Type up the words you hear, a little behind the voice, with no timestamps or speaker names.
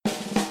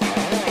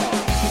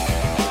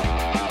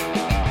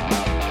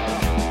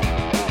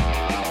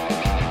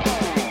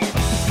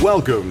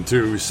Welcome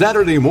to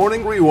Saturday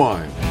Morning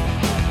Rewind,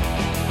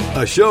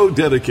 a show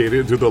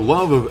dedicated to the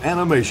love of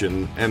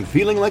animation and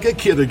feeling like a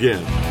kid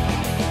again.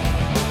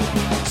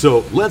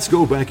 So let's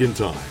go back in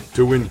time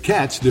to when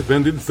cats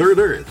defended Third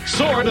Earth.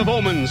 Sword of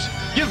omens,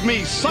 give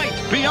me sight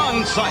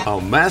beyond sight. A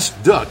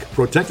masked duck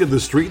protected the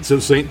streets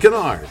of St.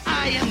 Canard.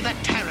 I am the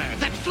terror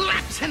that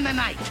flaps in the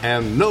night.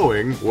 And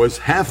knowing was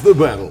half the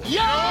battle. Yo,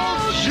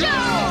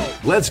 Joe!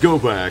 Let's go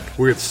back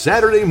with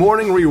Saturday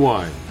Morning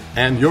Rewind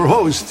and your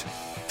host,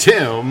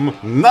 Tim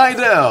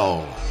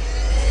Nidell.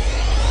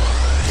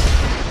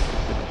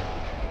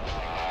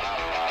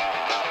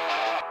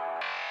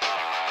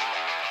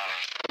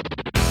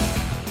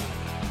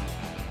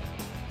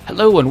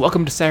 Hello and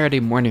welcome to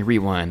Saturday Morning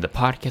Rewind, the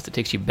podcast that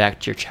takes you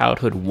back to your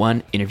childhood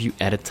one interview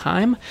at a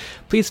time.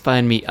 Please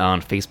find me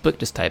on Facebook,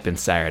 just type in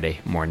Saturday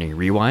Morning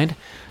Rewind.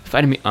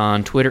 Find me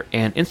on Twitter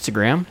and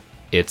Instagram,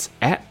 it's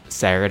at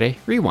Saturday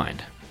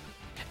Rewind.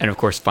 And of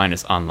course find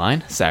us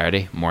online,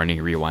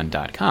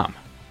 SaturdayMorningRewind.com.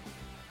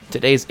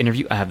 Today's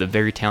interview, I have the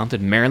very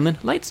talented Marilyn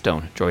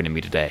Lightstone joining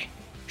me today.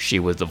 She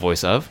was the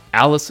voice of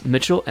Alice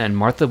Mitchell and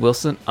Martha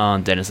Wilson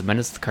on Dennis the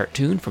Menace, the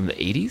cartoon from the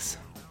 80s.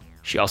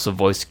 She also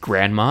voiced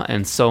Grandma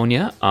and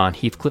Sonia on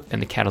Heathcliff and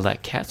the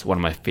Cadillac Cats, one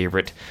of my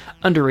favorite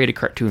underrated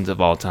cartoons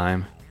of all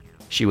time.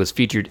 She was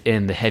featured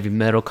in the Heavy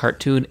Metal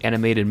cartoon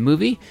animated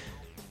movie,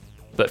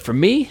 but for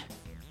me,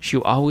 she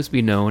will always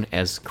be known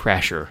as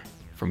Crasher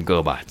from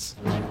GoBots.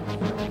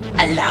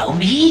 Allow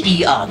me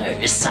the honor,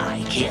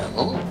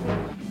 Psykill.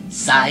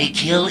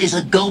 Psykill is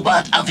a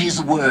GoBot of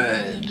his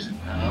word.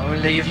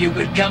 Only if you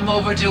could come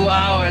over to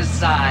our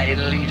side,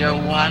 Leader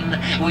One,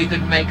 we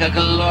could make a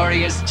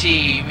glorious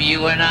team,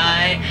 you and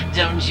I,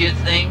 don't you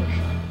think?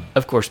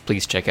 Of course,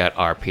 please check out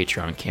our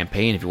Patreon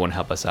campaign if you want to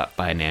help us out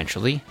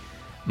financially.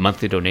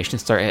 Monthly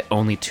donations start at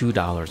only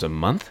 $2 a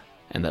month,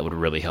 and that would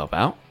really help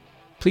out.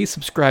 Please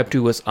subscribe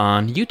to us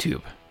on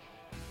YouTube.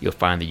 You'll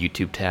find the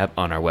YouTube tab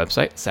on our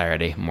website,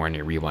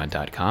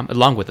 SaturdayMorningRewind.com,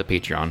 along with the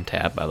Patreon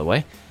tab, by the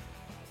way.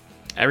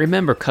 And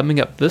remember, coming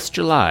up this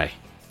July,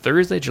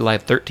 Thursday, July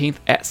 13th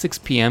at 6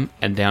 p.m.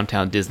 in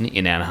downtown Disney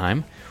in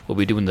Anaheim, we'll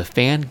be doing the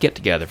fan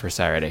get-together for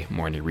Saturday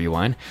Morning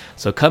Rewind.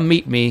 So come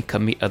meet me,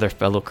 come meet other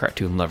fellow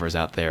cartoon lovers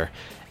out there.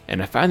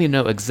 And I finally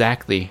know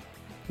exactly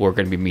where we're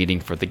going to be meeting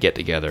for the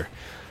get-together.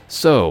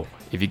 So,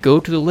 if you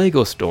go to the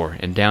Lego store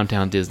in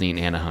downtown Disney in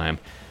Anaheim,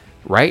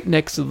 right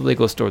next to the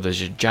Lego store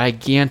there's a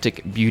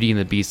gigantic Beauty and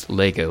the Beast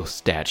Lego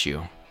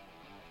statue.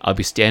 I'll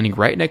be standing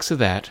right next to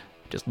that.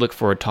 Just look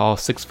for a tall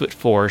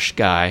 6'4"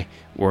 guy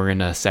wearing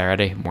a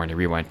Saturday Morning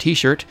Rewind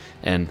t-shirt,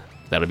 and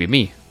that'll be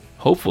me.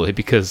 Hopefully,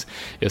 because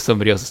if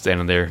somebody else is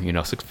standing there,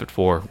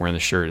 6'4" wearing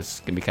the shirt, it's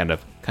gonna be kind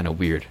of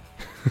weird.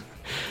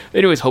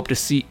 Anyways, hope to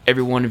see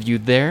every one of you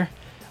there.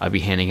 I'll be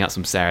handing out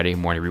some Saturday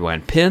Morning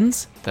Rewind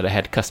pins that I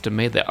had custom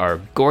made that are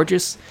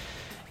gorgeous,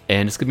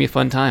 and it's gonna be a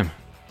fun time.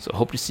 So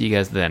hope to see you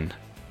guys then.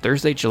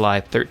 Thursday,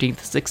 July 13th,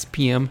 6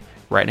 p.m.,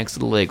 right next to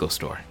the Lego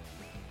store.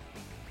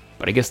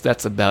 But I guess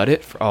that's about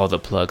it for all the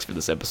plugs for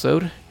this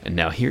episode. And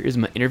now here is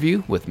my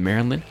interview with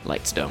Marilyn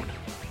Lightstone.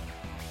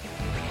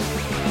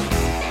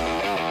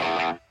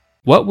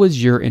 What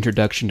was your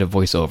introduction to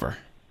voiceover?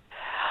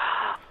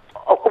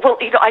 Oh, well,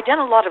 I've done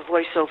a lot of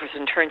voiceovers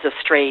in terms of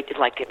straight,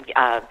 like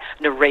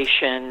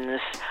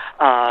narrations,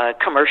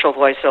 commercial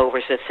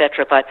voiceovers,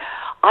 etc. But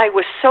I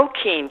was so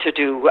keen to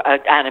do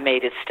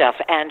animated stuff,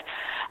 and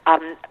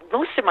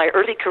most of my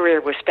early career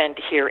was spent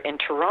here in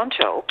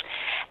Toronto,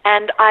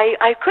 and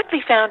I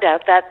quickly found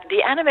out that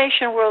the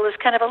animation world is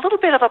kind of a little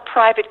bit of a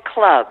private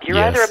club. You're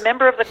either a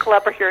member of the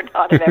club or you're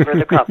not a member of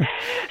the club.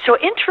 So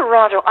in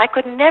Toronto, I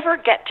could never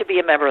get to be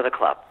a member of the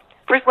club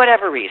for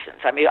whatever reasons.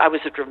 I mean, I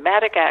was a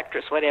dramatic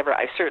actress, whatever.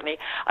 I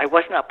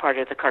was not part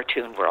of the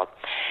cartoon world.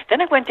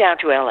 Then I went down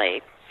to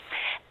L.A.,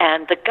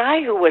 and the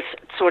guy who was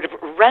sort of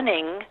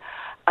running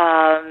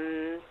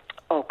the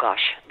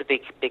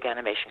big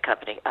animation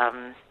company.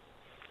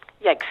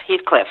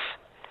 Heathcliff.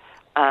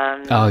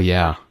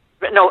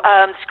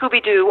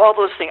 Scooby-Doo, all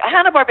those things.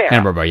 Hanna-Barbera.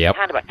 Hanna-Barbera, yep.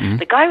 Mm-hmm.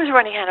 The guy who was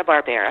running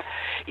Hanna-Barbera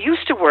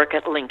used to work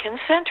at Lincoln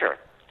Center,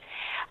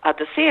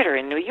 the theater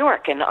in New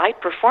York, and I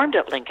performed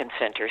at Lincoln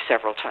Center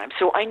several times.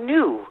 So I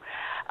knew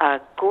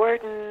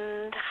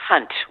Gordon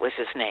Hunt was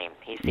his name.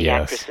 He's the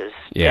actress's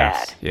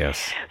dad.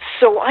 Yes.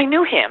 So I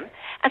knew him.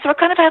 And so I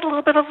kind of had a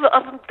little bit of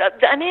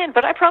an in,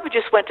 but I probably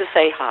just went to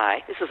say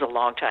hi. This is a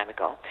long time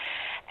ago.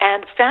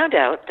 And found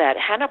out that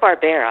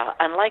Hanna-Barbera,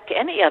 unlike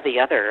any of the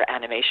other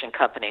animation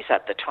companies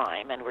at the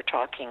time, and we're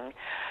talking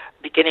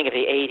beginning of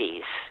the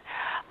 80s,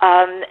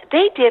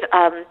 they did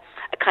a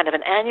kind of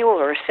an annual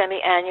or a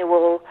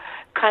semi-annual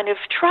kind of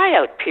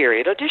tryout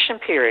period, audition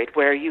period,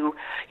 where your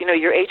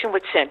agent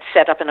would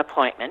set up an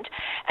appointment,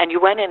 and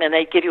you went in and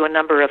they'd give you a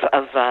number of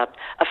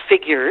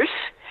figures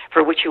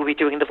for which you would be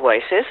doing the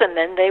voices, and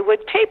then they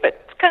would tape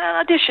it, kind of an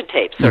audition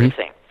tape sort of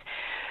thing.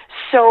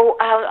 So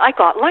I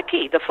got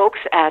lucky. The folks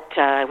at,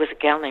 it was a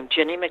gal named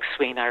Ginny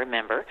McSween, I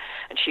remember,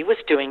 and she was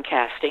doing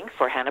casting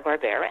for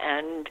Hanna-Barbera,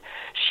 and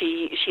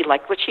she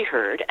liked what she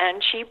heard,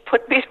 and she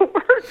put me to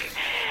work.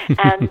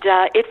 And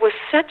it was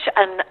such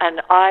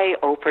an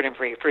eye-opener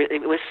for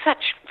it was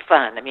such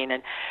fun. I mean,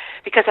 and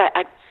because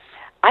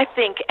I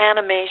think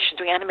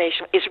doing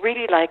animation is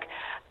really like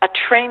a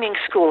training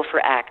school for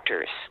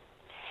actors.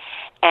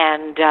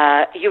 And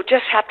you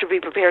just have to be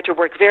prepared to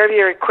work very,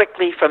 very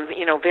quickly from,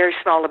 very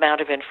small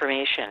amount of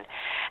information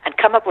and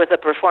come up with a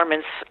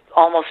performance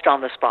almost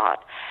on the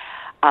spot.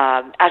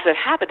 As it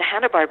happened,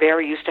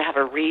 Hanna-Barbera used to have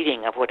a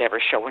reading of whatever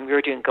show when we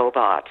were doing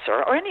GoBots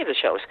or any of the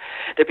shows.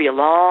 There'd be a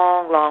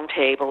long, long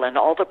table, and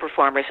all the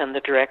performers and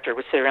the director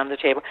would sit around the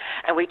table,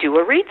 and we'd do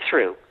a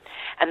read-through.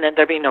 And then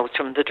there'd be notes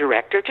from the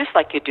director, just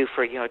like you do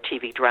for,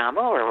 TV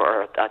drama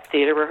or a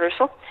theater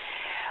rehearsal.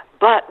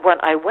 But when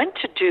I went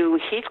to do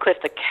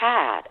Heathcliff the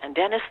Cat and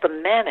Dennis the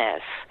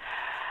Menace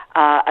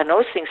and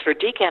those things for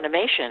Deke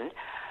Animation,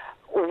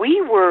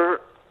 we were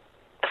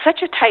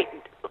such a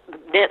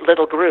tight-knit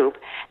little group,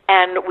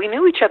 and we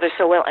knew each other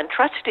so well and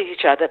trusted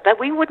each other that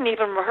we wouldn't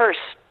even rehearse.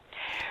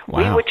 Wow.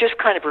 We would just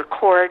kind of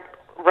record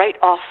right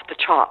off the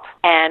top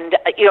and,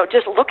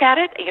 just look at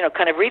it,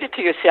 kind of read it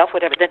to yourself,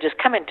 whatever, then just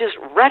come in just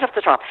right off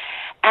the top.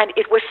 And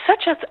it was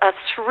such a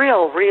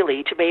thrill,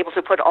 really, to be able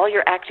to put all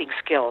your acting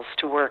skills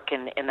to work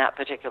in that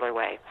particular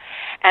way.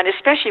 And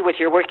especially when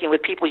you're working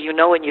with people you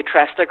know and you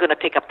trust, they're going to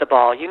pick up the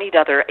ball. You need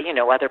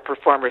other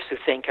performers who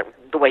think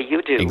the way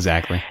you do.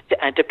 Exactly.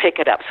 And to pick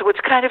it up. So it's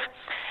kind of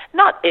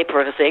not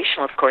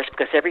improvisational, of course,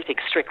 because everything's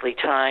strictly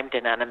timed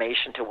in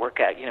animation to work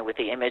out, with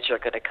the image they're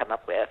going to come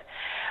up with.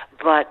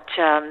 But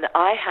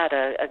I had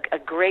a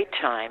great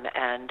time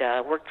and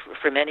worked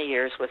for many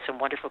years with some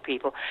wonderful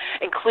people,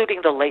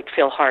 including the late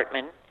Phil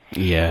Hartman.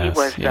 Yes, he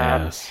was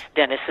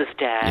Dennis's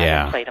dad.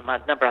 Yeah. And played a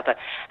number of them,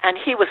 and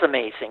he was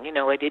amazing.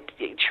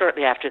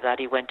 Shortly after that,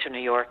 he went to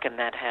New York, and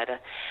that had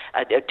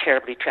a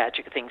terribly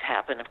tragic things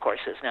happen. Of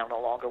course, is now no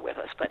longer with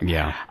us. But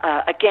yeah.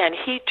 Again,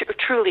 he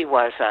truly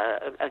was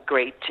a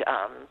great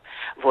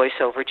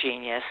voiceover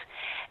genius.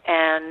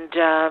 And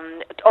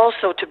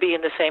also to be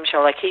in the same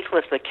show like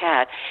Heathcliff the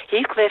Cat.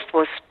 Heathcliff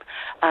was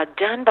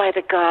done by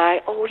the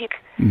guy.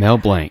 Mel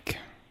Blanc.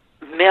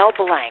 Mel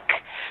Blanc.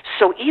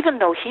 So even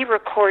though he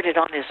recorded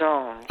on his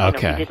own, he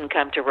didn't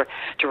come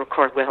to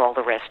record with all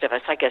the rest of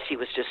us. I guess he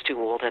was just too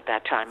old at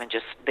that time, and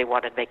they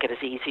wanted to make it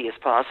as easy as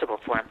possible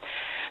for him.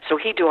 So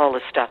he'd do all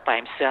this stuff by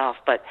himself.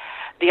 But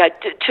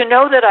to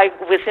know that I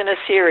was in a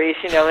series,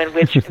 in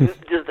which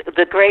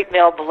the great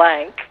Mel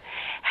Blanc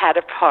had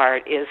a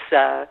part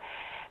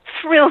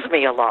thrills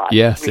me a lot.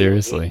 Yeah, really.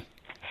 seriously.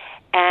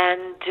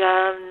 And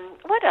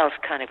what else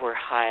kind of were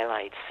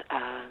highlights?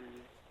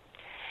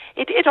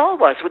 It all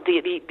was with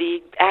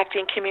the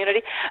acting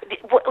community.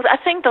 I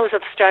think those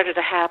have started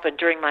to happen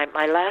during my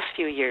last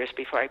few years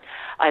before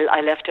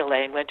I left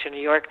LA and went to New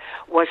York,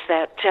 was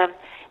that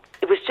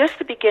it was just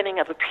the beginning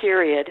of a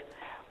period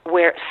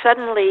where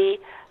suddenly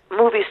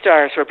movie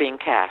stars were being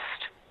cast.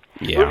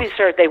 Yeah.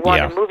 They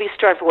wanted movie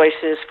star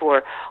voices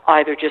for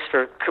either just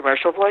for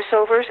commercial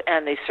voiceovers,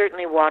 and they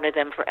certainly wanted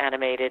them for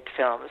animated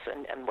films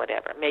and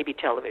whatever, maybe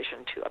television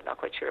too, I'm not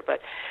quite sure. But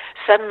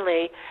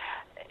suddenly,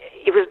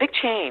 it was a big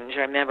change,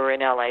 I remember,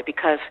 in LA,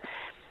 because,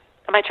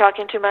 am I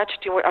talking too much?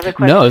 Do you have other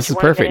questions? No, this is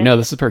perfect. No,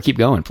 this is perfect. Keep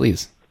going,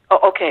 please.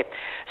 Oh, okay.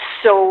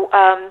 So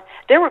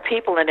there were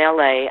people in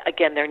LA,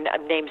 again, their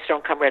names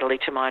don't come readily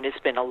to mind, it's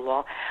been a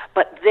long,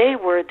 but they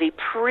were the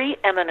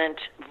preeminent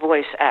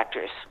voice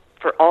actors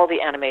for all the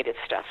animated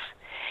stuff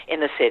in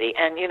the city.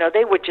 And,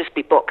 they would just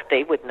be booked.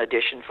 They wouldn't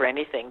audition for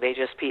anything.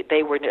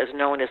 They were as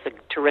known as the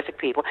terrific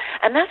people.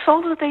 And that's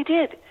all that they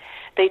did.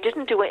 They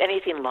didn't do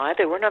anything live.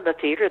 They weren't on the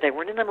theater. They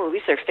weren't in the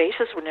movies. Their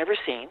faces were never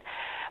seen.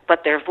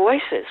 But their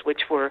voices,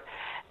 which were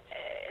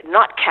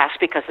not cast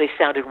because they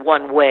sounded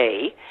one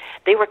way,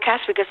 they were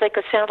cast because they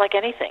could sound like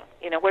anything.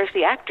 Whereas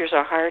the actors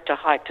are hired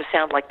to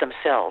sound like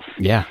themselves.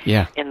 Yeah.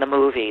 In the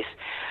movies.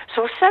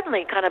 So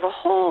suddenly, kind of a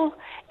whole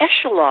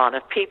echelon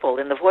of people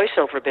in the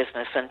voiceover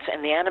business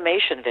and the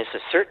animation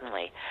business,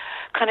 certainly,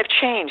 kind of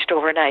changed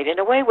overnight in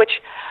a way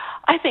which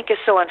I think is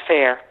so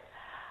unfair.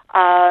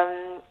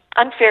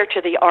 Unfair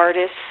to the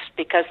artists,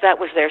 because that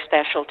was their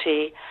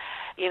specialty.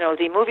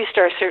 The movie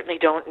stars certainly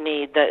don't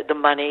need the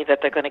money that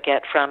they're going to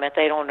get from it.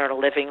 They don't earn a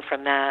living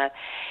from that.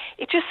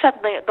 It just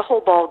suddenly, the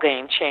whole ball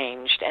game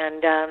changed,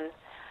 and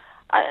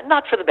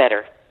not for the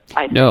better,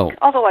 I think. No.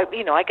 Although,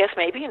 I guess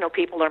maybe,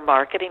 people are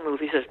marketing.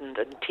 Movies and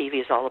TV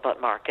is all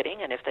about marketing,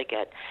 and if they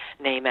get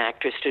name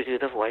actors to do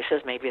the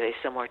voices, maybe they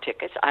sell more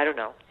tickets. I don't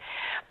know.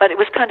 But it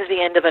was kind of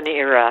the end of an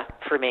era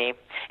for me.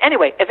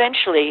 Anyway,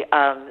 eventually,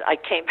 I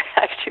came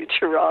back to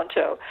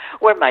Toronto,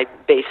 where my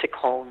basic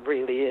home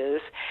really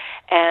is.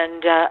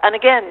 And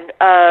again,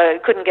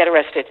 couldn't get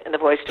arrested in the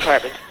voice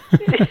department.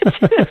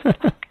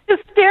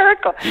 It's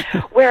hysterical.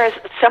 Whereas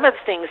some of the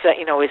things that,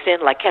 is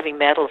in, like heavy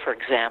metal, for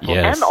example,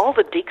 yes. and all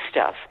the Deke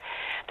stuff,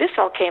 this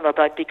all came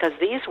about because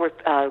these were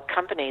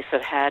companies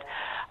that had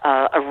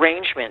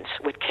arrangements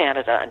with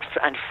Canada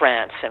and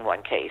France in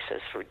one case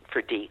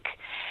for Deke.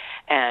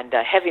 And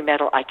Heavy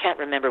Metal, I can't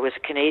remember, was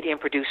a Canadian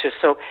producer.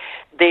 So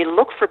they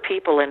look for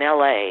people in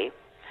L.A.,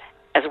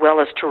 as well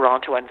as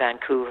Toronto and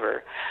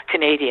Vancouver,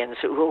 Canadians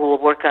who will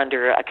work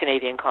under a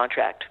Canadian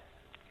contract,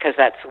 because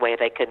that's the way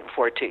they can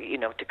afford to,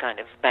 to kind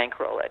of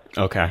bankroll it.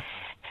 Okay.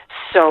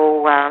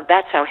 So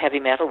that's how Heavy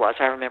Metal was.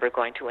 I remember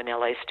going to an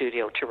LA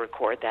studio to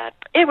record that.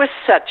 It was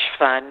such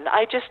fun.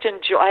 I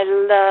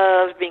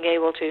loved being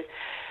able to,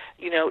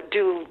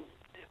 do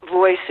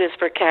voices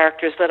for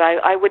characters that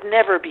I would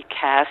never be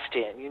cast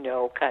in,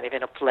 kind of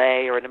in a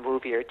play or in a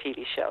movie or a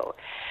TV show.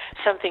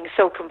 Something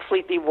so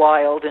completely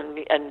wild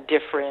and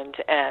different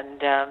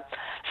and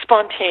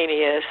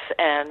spontaneous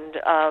and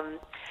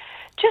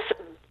just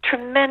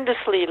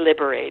tremendously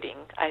liberating,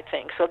 I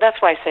think. So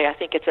that's why I say I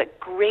think it's a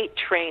great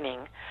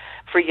training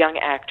for young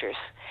actors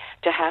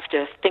to have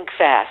to think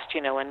fast,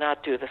 and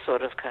not do the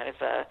sort of kind of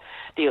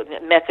the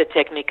method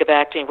technique of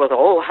acting with,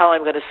 how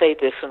I'm going to say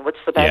this and what's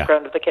the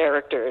background of the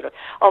character, and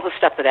all the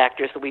stuff that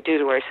actors that we do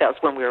to ourselves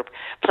when we're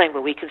playing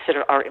what we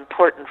consider our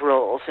important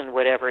roles and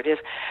whatever it is.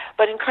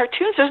 But in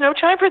cartoons, there's no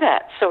time for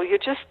that. So you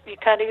just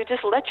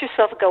let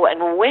yourself go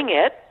and wing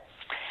it,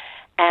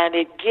 and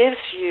it gives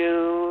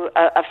you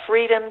a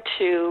freedom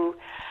to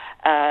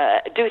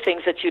do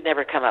things that you'd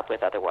never come up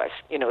with otherwise,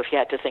 if you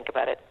had to think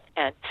about it.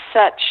 And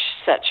such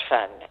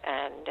fun.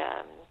 And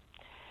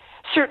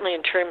certainly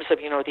in terms of,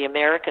 the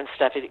American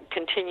stuff, it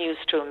continues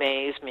to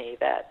amaze me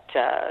that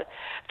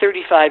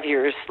 35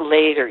 years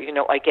later,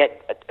 I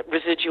get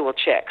residual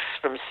checks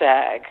from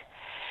SAG,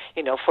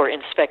 for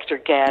Inspector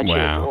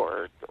Gadget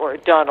or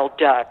Donald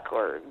Duck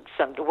or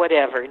some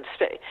whatever.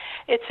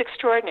 It's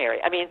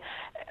extraordinary. I mean,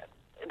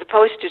 the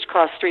postage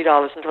costs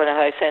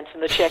 $3.25,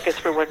 and the check is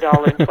for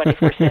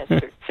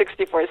 $1.24 or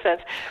 64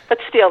 cents. But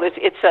still,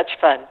 it's such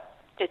fun.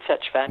 It's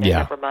such fun. Yeah.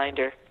 And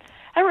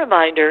a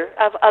reminder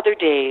of other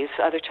days,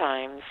 other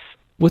times.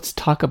 Let's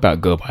talk about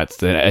GoBots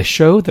then. A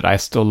show that I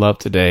still love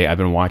today. I've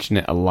been watching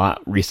it a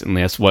lot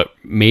recently. That's what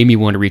made me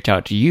want to reach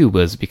out to you,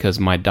 was because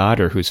my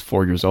daughter, who's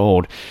 4 years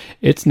old,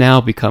 it's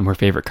now become her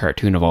favorite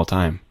cartoon of all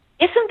time.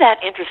 Isn't that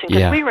interesting?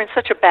 Because we were in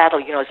such a battle,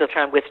 as a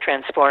time with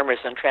Transformers,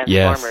 and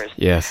Transformers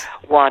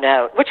won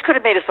out, which could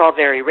have made us all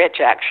very rich,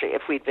 actually,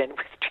 if we'd been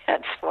with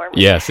Transformers.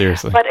 Yeah,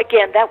 seriously. But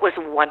again, that was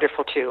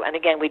wonderful, too. And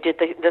again, we did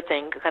the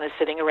thing, kind of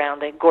sitting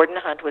around. Gordon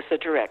Hunt was the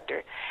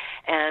director.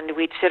 And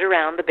we'd sit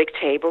around the big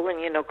table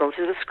and, go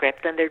through the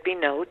script, and there'd be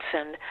notes,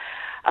 and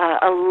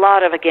a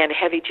lot of, again,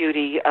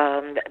 heavy-duty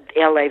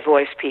L.A.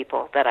 voice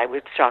people that I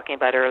was talking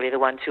about earlier, the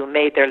ones who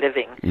made their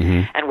living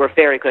and were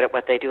very good at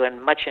what they do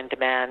and much in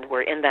demand,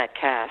 were in that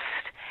cast.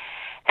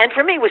 And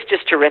for me, it was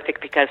just terrific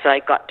because I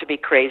got to be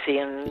crazy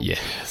and,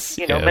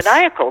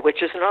 maniacal,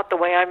 which is not the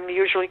way I'm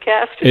usually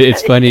casted.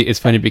 It's funny. It's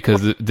funny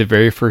because the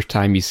very first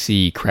time you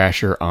see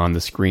Crasher on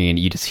the screen,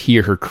 you just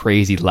hear her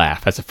crazy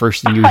laugh. That's the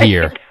first thing you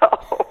hear. I know.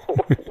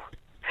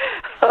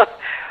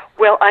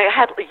 Well, I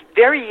had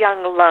very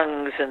young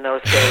lungs in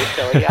those days,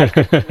 so I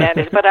couldn't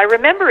manage. But I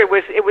remember it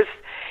was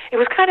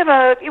kind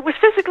of it was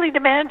physically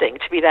demanding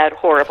to be that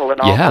horrible and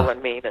awful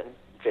and mean and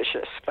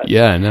vicious. But,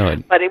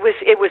 But it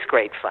was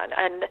great fun,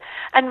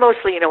 and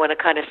mostly, in a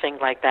kind of thing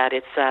like that,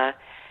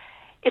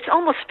 it's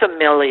almost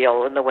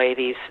familial in the way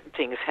these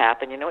things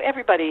happen.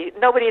 Everybody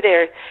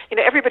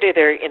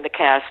there in the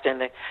cast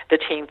and the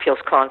team feels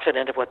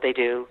confident of what they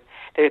do.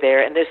 They're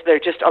there, and they're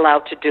just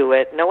allowed to do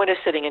it. No one is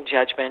sitting in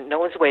judgment. No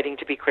one's waiting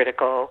to be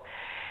critical.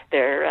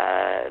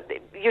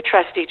 You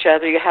trust each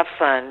other. You have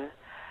fun.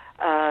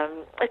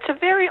 It's a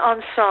very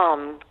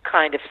ensemble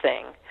kind of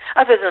thing,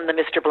 other than the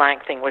Mr.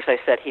 Blank thing, which I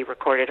said he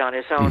recorded on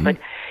his own. But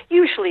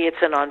usually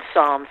it's an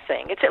ensemble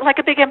thing. It's like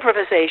a big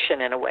improvisation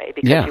in a way,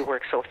 because you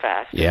work so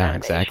fast. Yeah,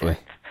 exactly.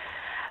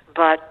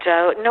 But,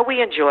 we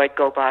enjoyed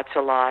GoBots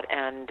a lot,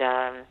 and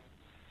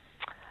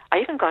I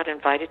even got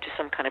invited to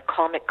some kind of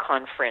comic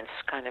conference,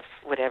 kind of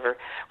whatever,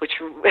 which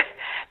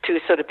to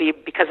sort of be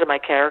because of my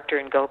character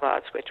in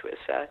GoBots, which was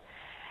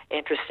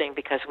interesting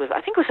because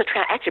I think it was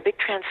actually a big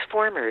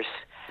Transformers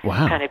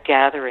kind of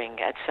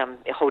gathering at some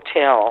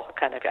hotel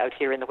kind of out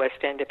here in the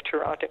West End of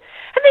Toronto,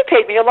 and they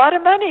paid me a lot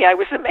of money. I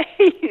was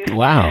amazed.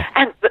 Wow!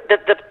 And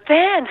the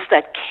fans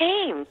that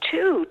came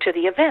to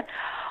the event,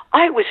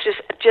 I was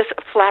just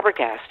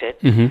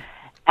flabbergasted.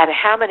 At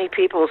how many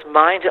people's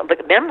minds,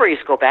 but memories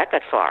go back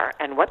that far,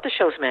 and what the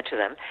show's meant to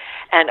them.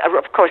 And,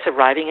 of course,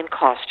 arriving in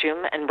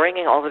costume and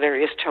bringing all the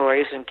various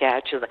toys and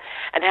gadgets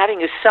and having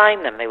you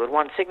sign them. They would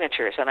want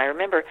signatures. And I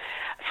remember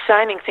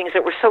signing things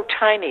that were so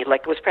tiny,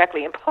 like it was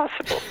practically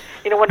impossible.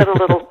 One of the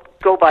little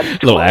GoBots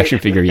toys. Little action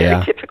figure,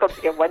 very typical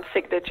to get one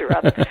signature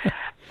on it.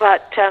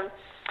 But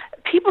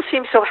people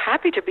seemed so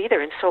happy to be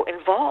there and so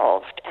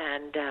involved.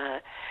 And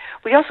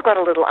we also got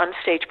a little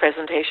unstage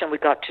presentation we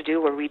got to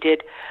do where we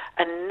did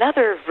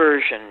another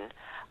version,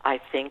 I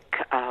think,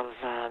 of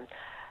an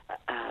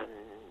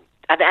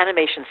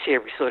animation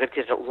series. Sort of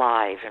did it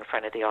live in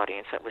front of the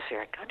audience that was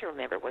there. I can't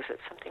remember, was it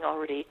something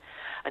already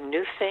a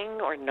new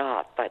thing or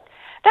not? But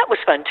that was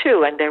fun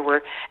too. And there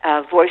were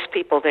voice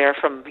people there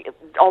from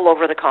all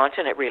over the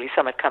continent, really.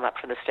 Some had come up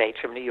from the States,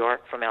 from New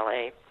York, from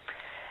LA.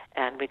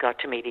 And we got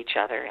to meet each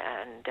other.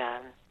 And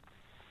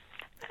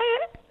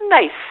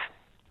Nice.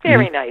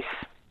 Very nice.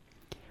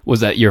 Was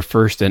that your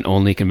first and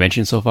only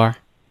convention so far?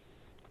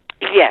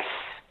 Yes.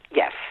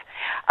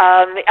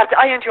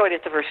 I enjoyed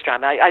it the first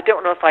time. I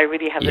don't know if I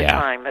really have the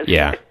time.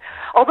 Yeah.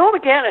 Although,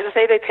 again, as I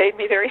say, they paid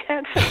me very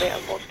handsomely.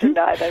 I won't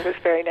deny that. It was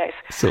very nice.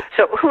 So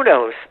who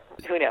knows?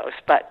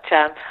 But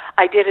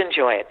I did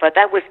enjoy it. But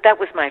that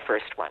was my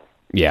first one.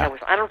 Yeah.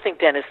 I don't think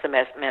Dennis the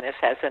Menace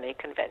has any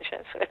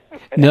conventions.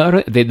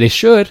 No, they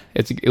should.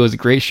 It was a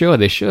great show.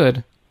 They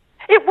should.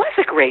 It was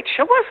a great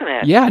show, wasn't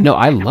it? Yeah, no,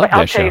 I love that show.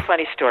 I'll tell you a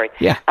funny story.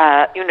 Yeah.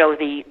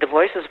 The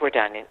voices were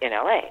done in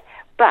L.A.,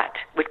 but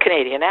with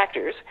Canadian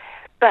actors.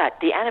 But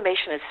the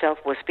animation itself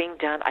was being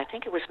done, I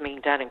think it was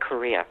being done in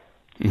Korea.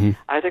 Mm-hmm.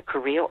 Either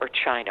Korea or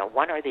China,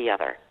 one or the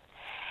other.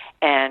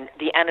 And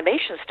the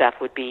animation stuff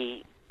would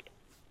be,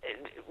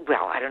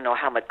 well, I don't know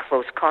how much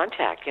close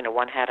contact,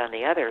 one had on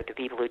the other, the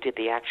people who did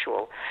the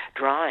actual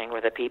drawing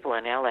or the people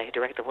in LA who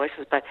directed the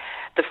voices. But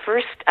the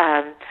first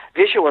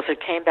visuals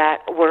that came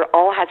back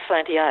all had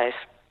slanty eyes.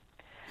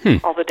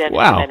 All the Dennis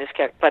Menace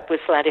characters, but with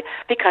slanty,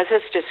 because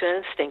it's just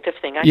an instinctive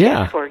thing, I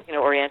guess, for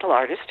Oriental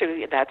artists.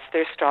 That's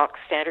their stock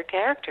standard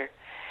character.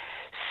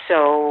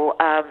 So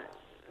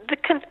the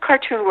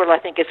cartoon world, I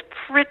think, is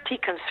pretty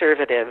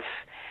conservative,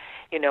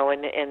 in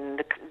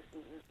the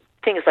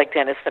things like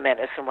Dennis the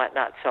Menace and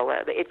whatnot. So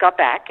it got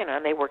back,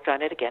 and they worked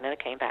on it again, and it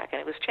came back, and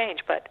it was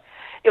changed. But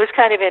it was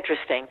kind of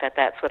interesting that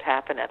that's what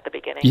happened at the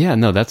beginning. Yeah,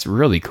 no, that's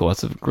really cool.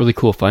 That's a really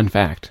cool fun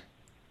fact.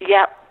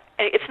 Yeah.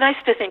 It's nice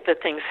to think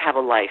that things have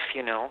a life,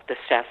 the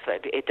stuff,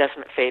 that it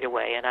doesn't fade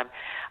away. And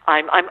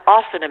I'm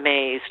often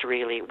amazed,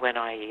 really, when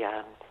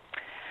I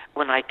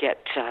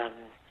get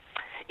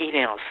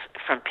emails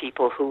from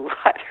people who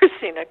either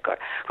seen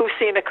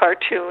a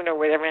cartoon or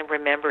whatever and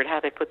remembered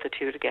how they put the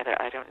two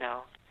together. I don't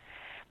know,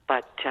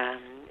 but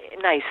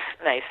nice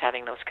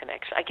having those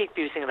connections. I keep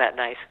using that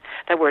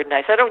word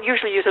nice. I don't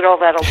usually use it a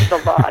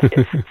lot.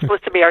 It's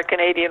supposed to be our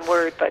Canadian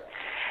word, but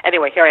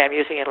anyway, here I am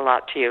using it a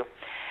lot to you.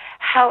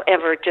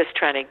 However, just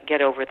trying to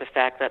get over the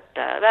fact that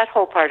that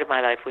whole part of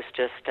my life was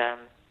just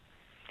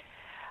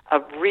a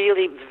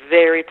really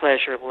very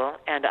pleasurable.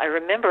 And I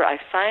remember I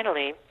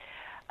finally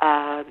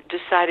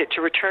decided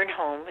to return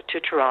home to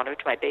Toronto,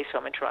 to my base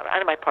home in Toronto,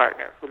 and my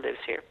partner who lives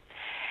here.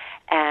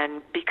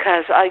 And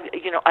because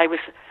I was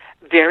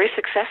very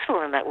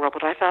successful in that world,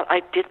 but I thought I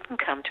didn't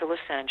come to Los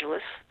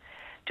Angeles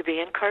to be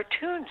in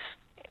cartoons,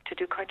 to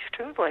do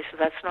cartoon voices.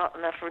 That's not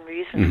enough of a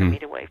reason for me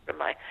to wait from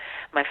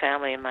my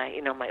family and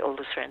my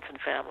oldest friends and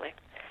family,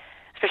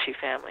 especially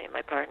family and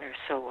my partner.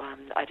 So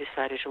I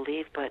decided to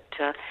leave, but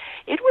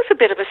it was a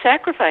bit of a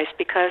sacrifice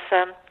because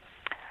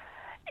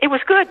it was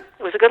good.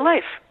 It was a good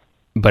life.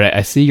 But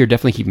I see you're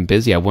definitely keeping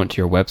busy. I went to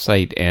your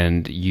website,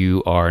 and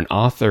you are an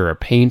author, a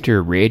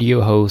painter,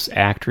 radio host,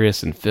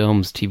 actress in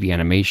films, TV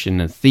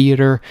animation, and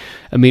theater.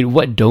 I mean,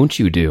 what don't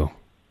you do?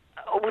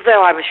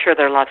 Though I'm sure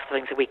there are lots of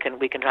things that we can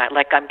try.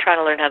 Like I'm trying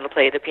to learn how to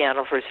play the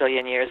piano for a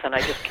zillion years, and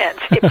I just can't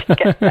seem to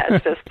get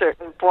past a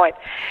certain point.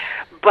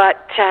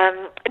 But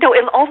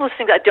in all those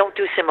things I don't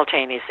do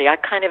simultaneously. I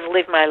kind of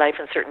live my life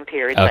in certain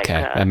periods.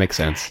 Okay, that makes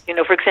sense.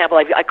 For example,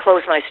 I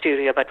closed my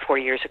studio about 4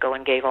 years ago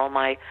and gave all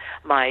my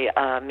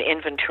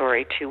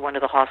inventory to one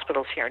of the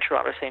hospitals here in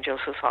Toronto, St.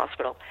 Joseph's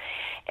Hospital.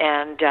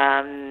 And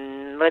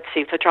let's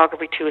see,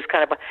 photography too is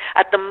kind of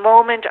at the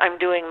moment I'm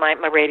doing my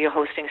radio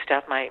hosting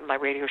stuff, my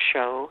radio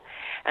show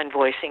and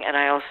voicing, and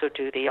I also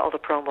do all the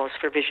promos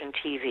for Vision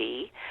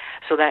TV.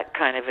 So that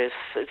kind of is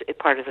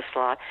part of the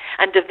slot.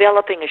 And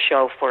developing a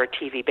show for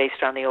TV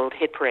based on the old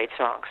hit parade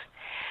songs.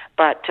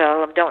 But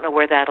don't know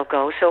where that'll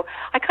go. So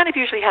I kind of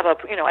usually have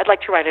I'd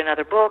like to write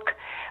another book.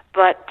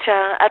 But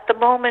at the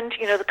moment,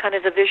 the kind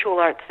of the visual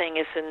art thing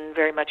is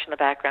very much in the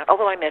background.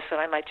 Although I miss it,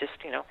 I might just,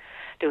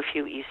 do a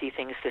few easy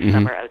things this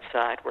summer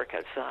outside, work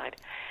outside.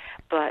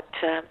 But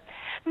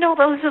no,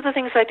 those are the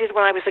things I did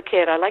when I was a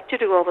kid. I like to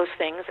do all those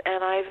things,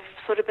 and I've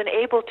sort of been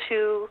able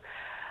to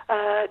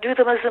do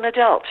them as an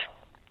adult.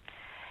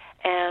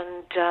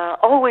 And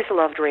always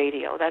loved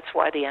radio. That's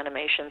why the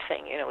animation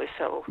thing, is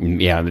so.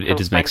 Yeah, it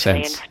just makes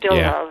sense. And still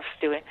love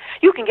doing.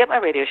 You can get my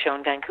radio show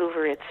in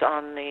Vancouver. It's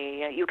on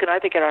you can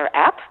either get our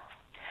app.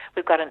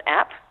 We've got an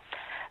app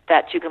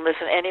that you can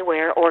listen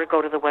anywhere, or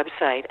go to the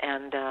website.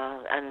 And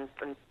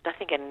I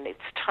think it's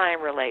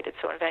time related.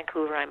 So in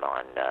Vancouver, I'm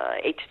on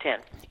 8 to 10.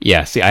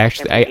 Yeah. See,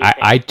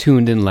 I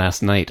tuned in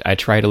last night. I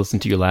tried to listen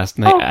to you last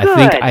night. Oh,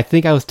 good. I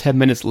think I was 10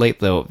 minutes late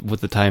though with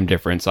the time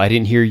difference. So I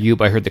didn't hear you,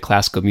 but I heard the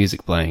classical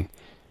music playing.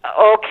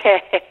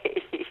 Okay.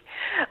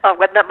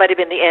 But that might have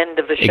been the end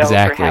of the show.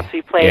 Exactly. Perhaps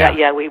we played.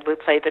 We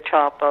played the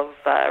top of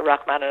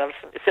Rachmaninoff's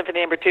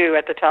Symphony No. 2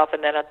 at the top,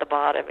 and then at the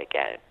bottom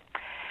again.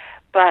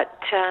 But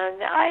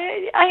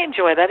I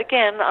enjoy that.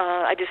 Again,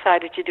 I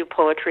decided to do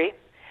poetry.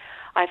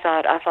 I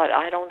thought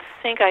I don't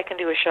think I can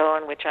do a show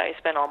in which I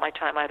spend all my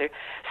time either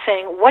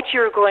saying what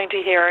you're going to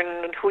hear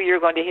and who you're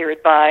going to hear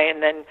it by,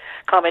 and then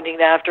commenting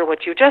after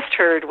what you just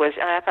heard was.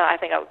 I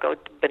think I would go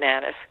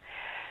bananas.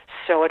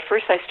 so at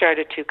first I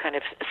started to kind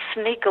of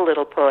sneak a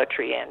little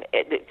poetry in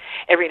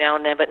every now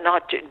and then, but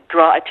not to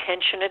draw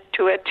attention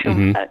to it too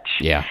much.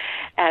 Yeah.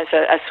 As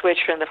a switch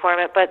from the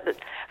format. But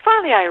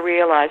finally I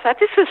realized that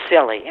this is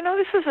silly.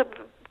 This is a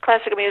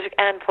classical music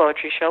and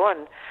poetry show,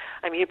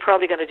 and you're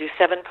probably going to do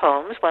 7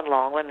 poems, one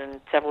long one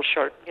and several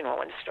short,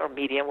 ones or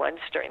medium ones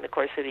during the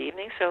course of the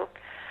evening. So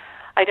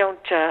I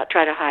don't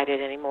try to hide it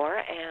anymore,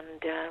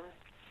 and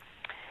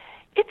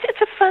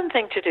it's a fun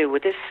thing to do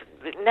with this.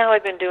 Now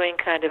I've been doing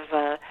kind of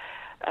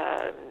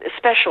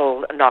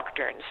special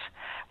nocturnes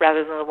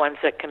rather than the ones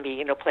that can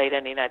be played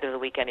any night of the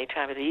week, any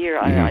time of the year.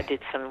 I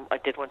did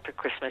one for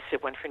Christmas,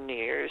 did one for New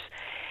Year's,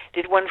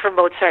 did one for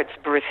Mozart's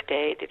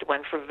birthday, did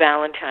one for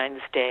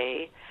Valentine's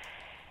Day.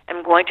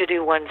 I'm going to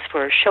do ones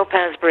for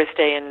Chopin's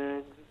birthday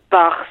and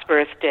Bach's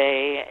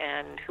birthday,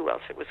 and who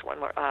else? It was one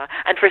more,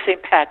 and for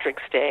St.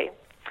 Patrick's Day.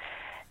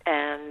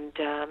 And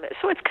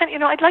so it's kind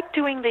of, I'd like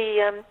doing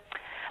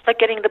like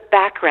getting the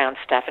background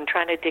stuff and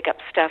trying to dig up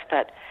stuff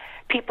that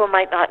people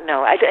might not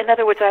know. In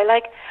other words, I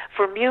like,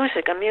 for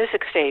music, a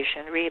music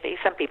station, really,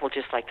 some people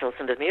just like to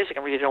listen to the music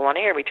and really don't want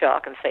to hear me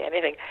talk and say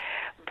anything.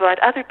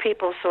 But other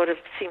people sort of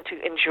seem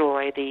to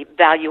enjoy the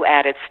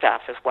value-added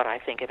stuff, is what I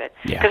think of it.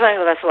 Because I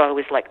know that's what I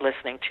always like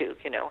listening to,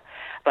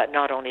 But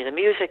not only the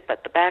music,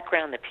 but the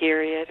background, the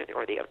period,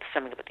 or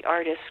something about the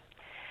artist.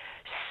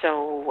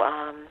 So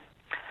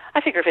I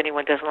figure if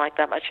anyone doesn't like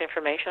that much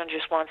information and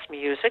just wants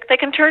music, they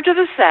can turn to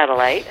the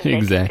satellite and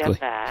exactly. they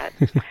can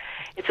get that.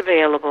 It's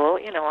available.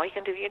 All you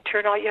can do, you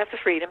have the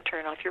freedom,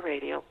 turn off your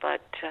radio.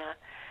 But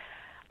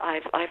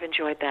I've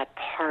enjoyed that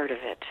part of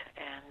it,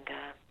 and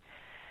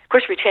of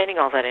course, retaining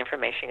all that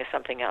information is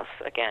something else.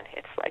 Again,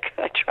 it's like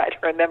I try to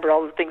remember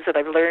all the things that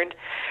I've learned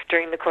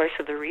during the course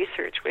of the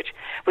research, which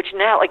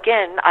now,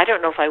 again, I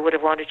don't know if I would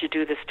have wanted to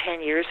do this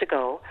 10 years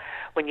ago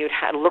when you'd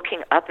had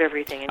looking up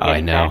everything and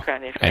getting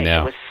background information. I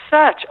know. It was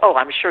such,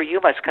 I'm sure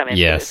you must come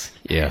into this.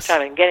 Yes. I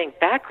mean, getting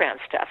background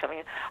stuff. I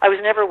mean, I was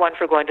never one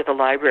for going to the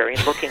library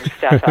and looking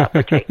stuff up.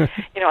 Or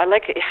I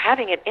like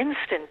having it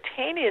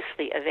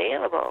instantaneously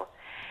available.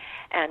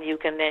 And you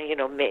can then,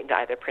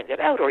 either print it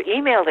out or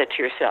email it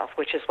to yourself,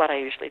 which is what I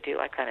usually do.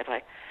 I kind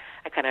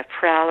of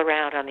prowl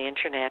around on the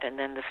internet, and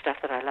then the stuff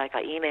that I like,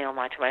 I email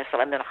to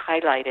myself, and then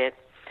highlight it.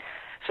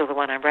 So that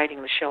when I'm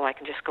writing the show, I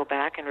can just go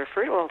back and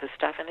refer to all this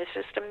stuff, and it's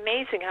just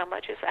amazing how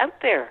much is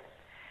out there.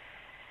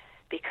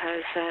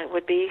 Because it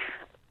would be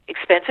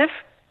expensive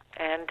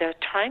and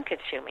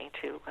time-consuming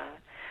to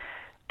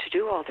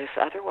do all this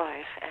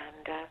otherwise.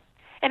 And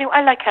anyway,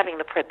 I like having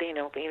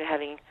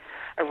having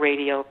a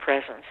radio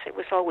presence. It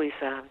was always,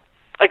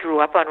 I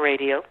grew up on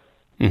radio,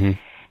 and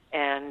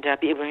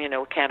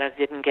Canada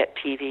didn't get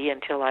TV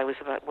until I was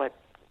about, I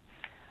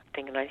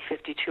think in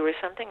 1952 or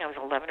something. I was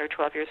 11 or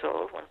 12 years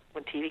old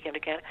when TV came to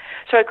Canada.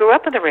 So I grew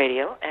up on the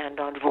radio and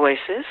on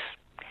voices,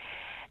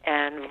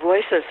 and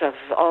voices have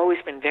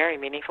always been very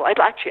meaningful. I'd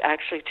like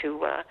actually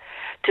to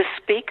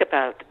speak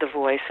about the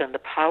voice and the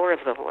power of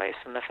the voice,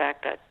 and the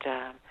fact that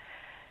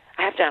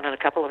I have done on a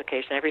couple of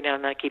occasions. Every now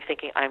and then I keep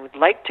thinking I would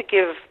like to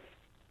give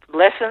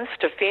lessons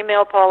to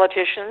female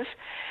politicians,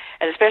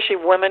 and especially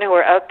women who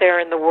are out there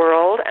in the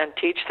world, and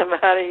teach them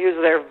how to use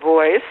their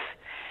voice,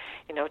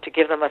 to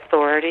give them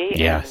authority,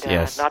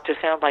 yes. Not to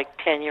sound like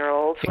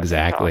 10-year-olds.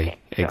 Exactly.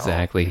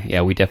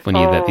 Yeah, we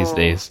definitely need that these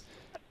days.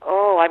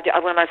 Sometimes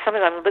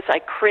I'm listening, I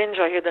cringe.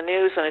 I hear the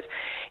news, and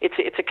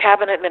it's a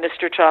cabinet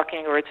minister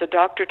talking, or it's a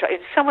doctor talking.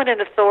 It's someone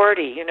in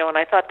authority, and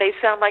I thought they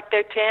sound like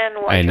they're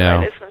 10. Why should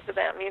I listen to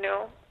them?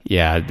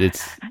 Yeah,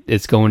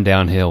 it's going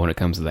downhill when it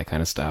comes to that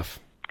kind of stuff.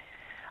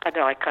 I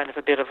know I kind of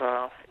a bit of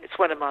it's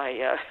one of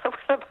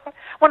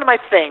my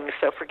things.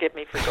 So forgive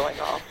me for going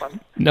off.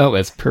 No,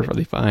 it's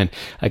perfectly fine.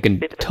 I can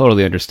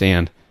totally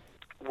understand.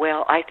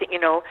 Well, I think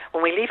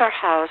when we leave our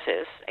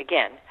houses,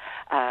 again,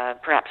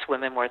 perhaps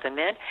women more than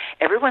men,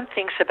 everyone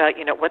thinks about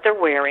what they're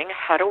wearing.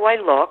 How do I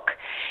look?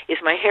 Is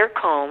my hair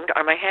combed?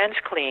 Are my hands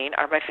clean?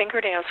 Are my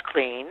fingernails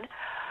clean?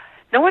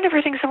 No one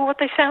ever thinks about what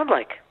they sound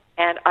like.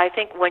 And I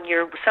think when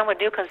someone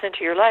new comes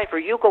into your life, or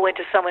you go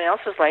into someone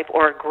else's life,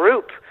 or a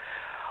group,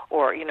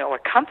 or a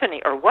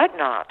company or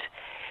whatnot,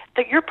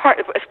 that you're part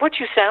of what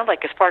you sound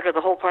like is part of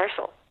the whole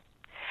parcel.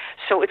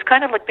 So it's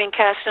kind of like being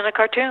cast in a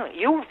cartoon.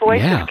 Your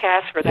voice is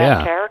cast for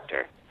that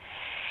character,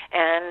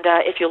 and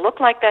if you look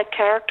like that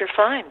character,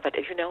 fine. But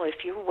if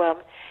you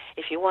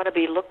want to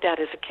be looked at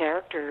as a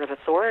character of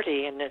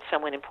authority and as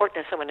someone important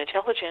and someone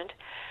intelligent,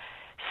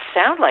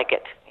 sound like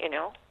it.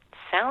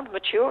 Sound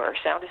mature.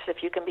 Sound as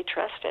if you can be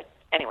trusted.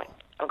 Anyway,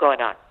 I'm going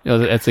on. No,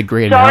 that's a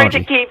great analogy.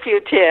 Sorry to keep you,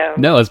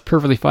 Tim. No, it's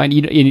perfectly fine.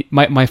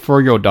 My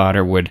 4-year-old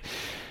daughter would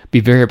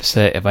be very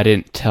upset if I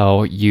didn't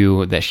tell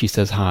you that she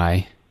says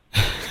hi.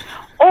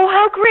 Oh,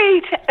 how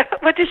great!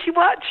 What does she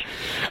watch?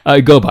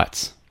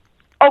 GoBots.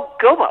 Oh,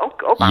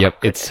 GoBots.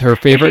 Yep, it's her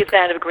favorite. Is she a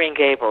fan of Green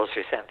Gables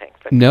or something?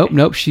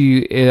 Nope.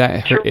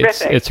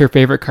 It's her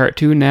favorite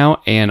cartoon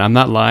now, and I'm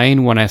not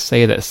lying when I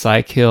say that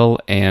Cy Kill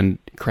and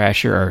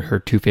Crasher are her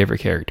 2 favorite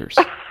characters.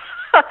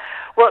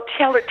 Well,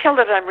 tell her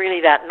that I'm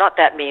really not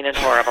that mean and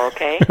horrible,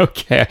 okay?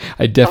 Okay,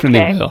 I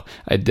definitely will.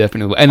 I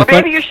definitely will. And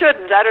maybe you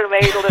shouldn't. I don't know.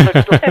 Maybe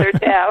let her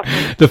down.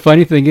 The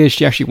funny thing is,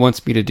 she actually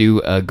wants me to do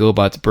a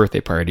GoBots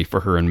birthday party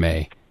for her in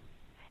May.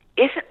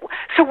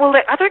 So will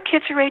the other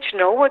kids her age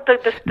know what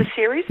the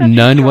series?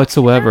 None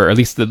whatsoever. Or at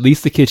least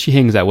the kids she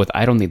hangs out with,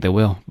 I don't think they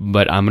will.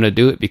 But I'm gonna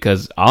do it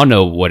because I'll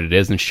know what it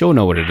is and she'll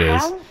know what it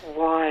is. How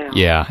wild!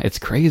 Yeah, it's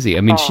crazy.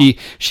 I mean, she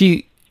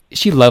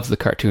loves the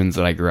cartoons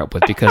that I grew up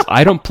with because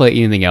I don't play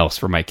anything else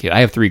for my kid. I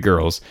have 3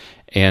 girls,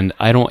 and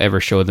I don't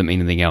ever show them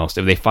anything else.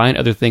 If they find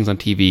other things on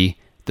TV,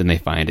 then they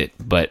find it.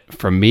 But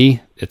for me,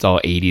 it's all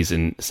 80s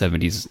and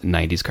 70s,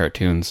 90s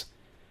cartoons.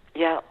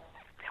 Yeah.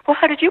 Well,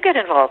 how did you get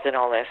involved in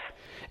all this?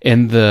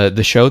 In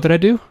the show that I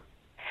do?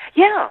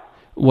 Yeah.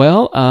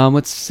 Well,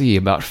 let's see.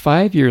 About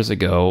 5 years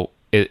ago,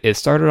 it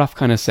started off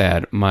kind of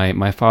sad.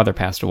 My father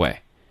passed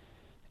away.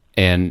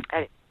 And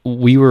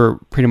we were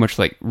pretty much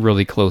like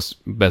really close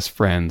best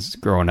friends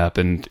growing up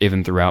and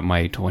even throughout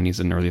my 20s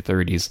and early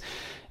 30s.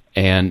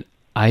 And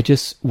I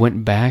just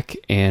went back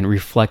and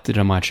reflected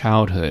on my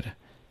childhood.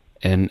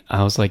 And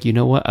I was like, you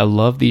know what? I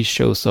love these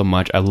shows so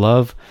much. I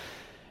love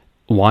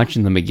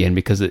watching them again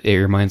because it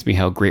reminds me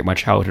how great my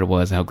childhood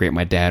was, how great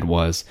my dad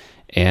was.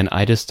 And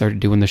I just started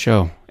doing the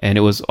show. And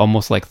it was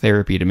almost like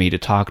therapy to me to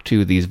talk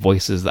to these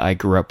voices that I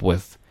grew up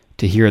with,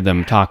 to hear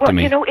them talk to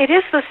me. Well, you know, it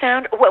is the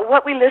sound,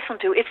 what we listen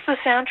to, it's the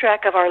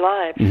soundtrack of our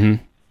lives. Mm-hmm.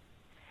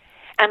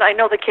 And I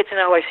know the kids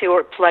now, I see,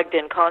 are plugged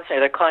in constantly.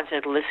 They're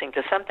constantly listening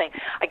to something.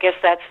 I guess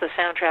that's the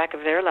soundtrack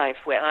of their life.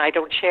 And I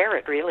don't share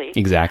it, really.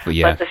 Exactly,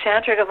 yeah. But the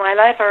soundtrack of my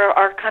life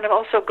are kind of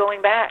also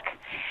going back.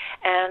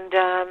 And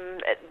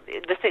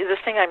this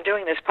thing I'm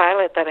doing, this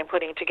pilot that I'm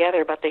putting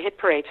together about the Hit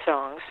Parade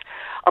songs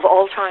of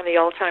all time, the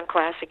all-time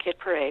classic Hit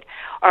Parade,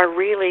 are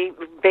really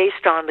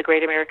based on the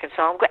Great American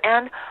Song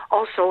and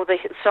also the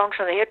songs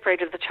from the Hit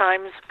Parade of the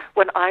times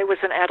when I was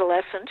an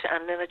adolescent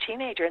and then a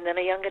teenager and then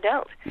a young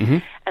adult. Mm-hmm.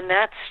 And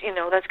that's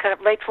kind of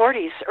late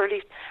 40s,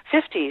 early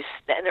 50s,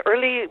 and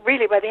really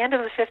by the end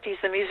of the 50s,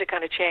 the music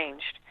kind of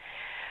changed.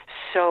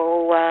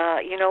 So,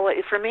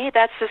 for me,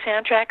 that's the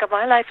soundtrack of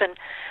my life, and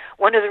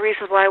one of the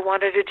reasons why I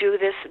wanted to do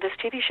this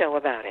TV show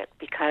about it,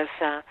 because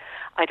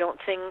I don't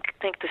think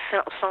the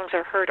songs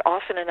are heard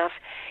often enough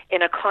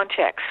in a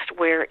context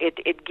where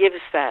it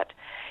gives that,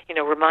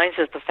 reminds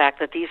us the fact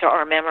that these are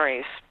our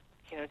memories.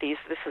 This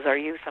is our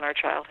youth and our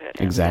childhood.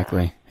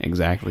 Exactly.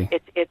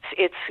 It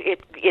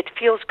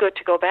feels good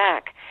to go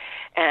back,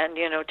 and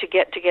to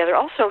get together.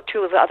 Also,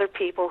 two of the other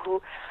people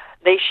who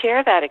they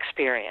share that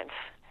experience,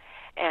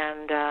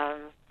 and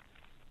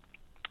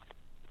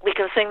we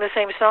can sing the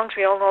same songs.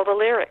 We all know the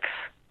lyrics.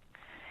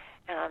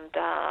 And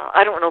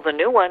I don't know the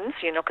new ones,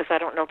 because I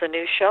don't know the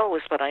new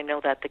shows, but I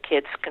know that the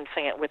kids can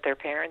sing it with their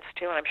parents,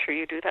 too, and I'm sure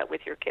you do that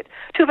with your kids.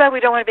 Too bad we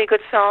don't have any good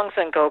songs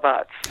on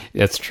GoBots.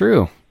 That's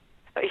true.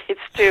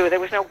 It's true. There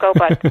was no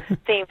GoBot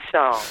theme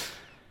song.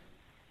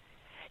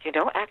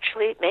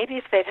 Actually, maybe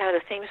if they'd had a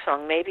theme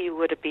song, maybe you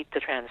would have beat the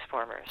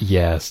Transformers.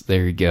 Yes,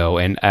 there you go.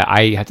 And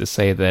I have to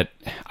say that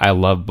I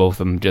love both of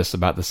them just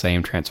about the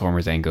same,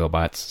 Transformers and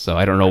GoBots. So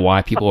I don't know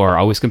why people are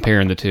always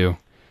comparing the two.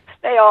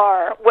 They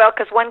are. Well,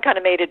 because one kind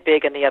of made it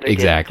big and the other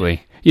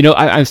exactly. Didn't.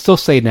 I still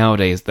say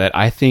nowadays that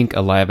I think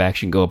a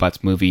live-action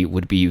GoBots movie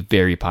would be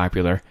very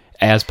popular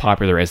as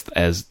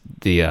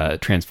the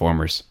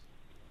Transformers.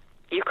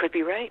 You could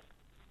be right.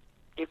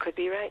 Could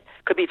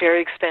be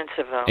very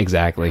expensive, though.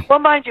 Exactly. Well,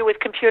 mind you, with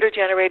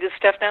computer-generated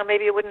stuff now,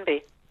 maybe it wouldn't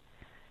be.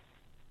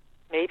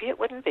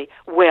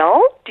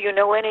 Well, do you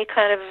know any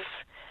kind of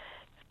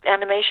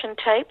animation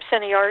types,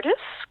 any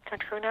artists,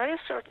 cartoon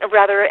artists, or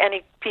rather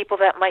any people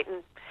that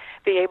mightn't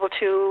be able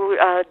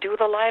to do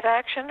the live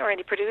action, or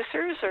any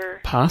producers, or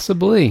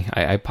possibly?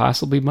 I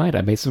possibly might.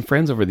 I made some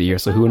friends over the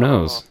years, so who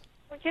knows?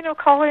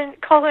 Call in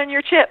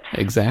your chips.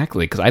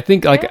 Exactly, because I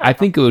think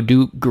it would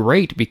do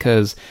great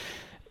because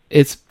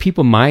it's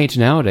people my age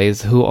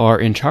nowadays who are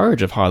in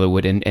charge of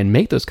Hollywood and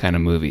make those kind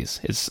of movies.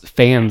 It's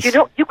fans.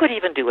 You could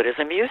even do it as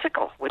a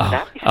musical. Wouldn't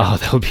that be fun? Oh,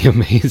 that would be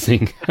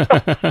amazing.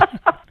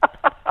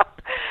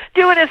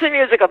 Do it as a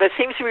musical. That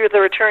seems to be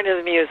the return of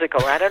the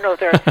musical. I don't know if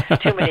there are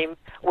too many.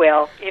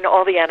 Well,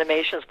 all the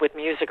animations with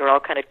music are all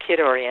kind of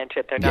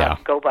kid-oriented. They're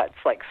not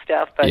GoBots-like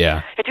stuff. But do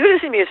it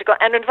as a musical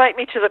and invite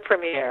me to the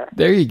premiere.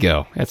 There you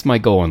go. That's my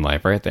goal in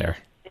life right there.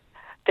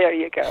 There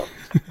you go.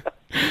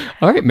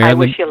 All right, Marilyn. I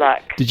wish you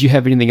luck. Did you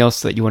have anything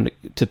else that you wanted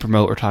to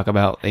promote or talk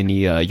about?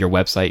 Any your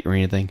website or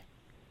anything?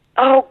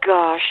 Oh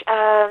gosh.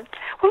 Well,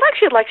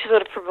 actually, I'd like to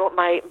sort of promote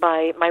my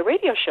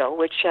radio show,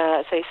 which,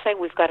 as I say,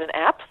 we've got an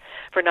app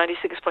for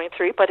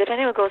 96.3. But if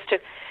anyone goes to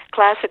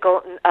Classic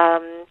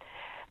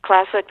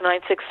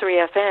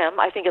 963 FM,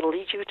 I think it'll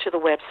lead you to the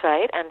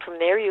website, and from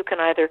there you can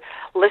either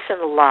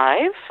listen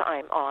live.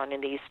 I'm on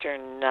in the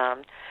Eastern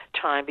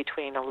time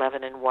between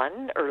 11 and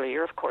 1,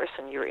 earlier, of course,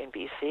 and you're in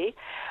BC.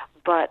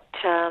 But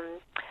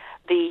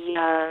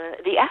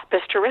the app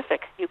is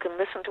terrific. You can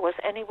listen to us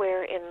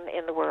anywhere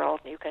in the world.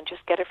 You can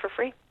just get it for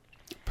free.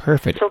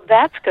 Perfect. So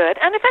that's good.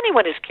 And if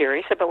anyone is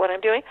curious about what I'm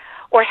doing,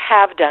 or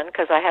have done,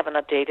 because I haven't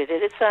updated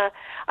it,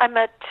 I'm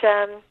at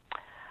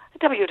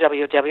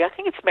www. I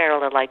think it's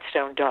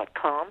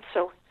MarilynLightstone.com.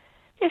 So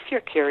if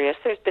you're curious,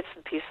 there's bits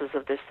and pieces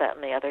of this, that,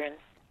 and the other, and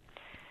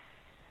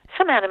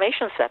some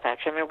animation stuff.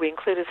 Actually, I mean, we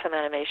included some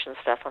animation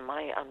stuff on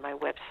my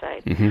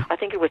website. Mm-hmm. I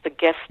think it was a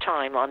guest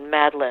time on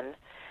Madeline,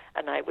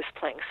 and I was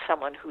playing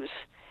someone whose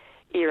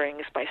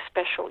earrings, my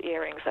special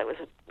earrings. I was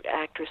an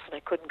actress, and I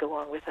couldn't go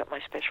on without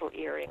my special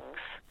earrings.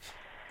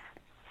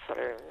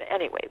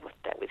 Anyway,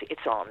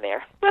 it's on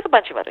there with a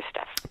bunch of other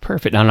stuff.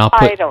 Perfect. And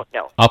I don't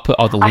know. I'll put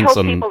all the links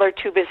on. I hope people are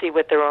too busy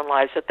with their own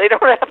lives that they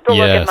don't have to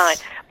look at mine.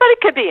 But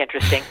it could be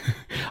interesting.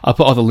 I'll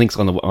put all the links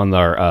on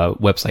our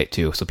website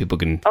too, so people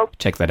can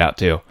check that out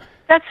too.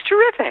 That's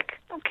terrific.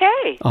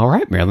 Okay. All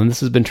right, Marilyn,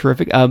 this has been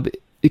terrific.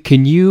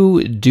 Can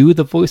you do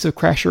the voice of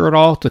Crasher at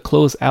all to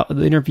close out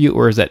the interview,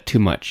 or is that too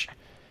much?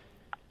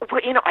 Well,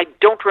 I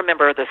don't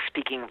remember the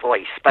speaking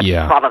voice, but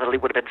probably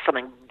would have been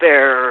something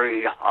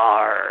very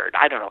hard.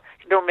 I don't know.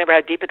 I don't remember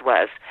how deep it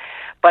was.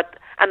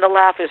 And the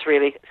laugh is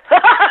really...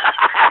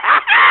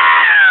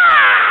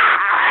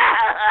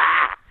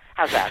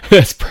 How's that?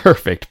 That's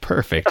perfect.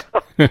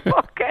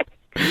 Okay.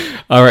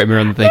 All right,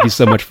 Marilyn, thank you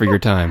so much for your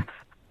time.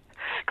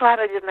 Glad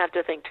I didn't have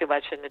to think too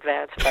much in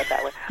advance about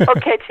that one.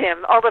 Okay,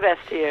 Tim, all the best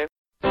to you.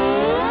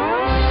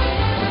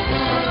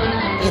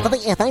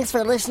 Thanks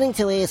for listening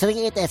to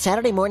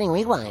Saturday Morning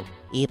Rewind.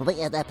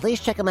 Please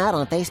check them out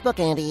on Facebook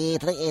and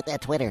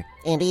Twitter.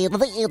 And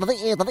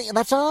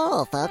that's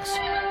all, folks.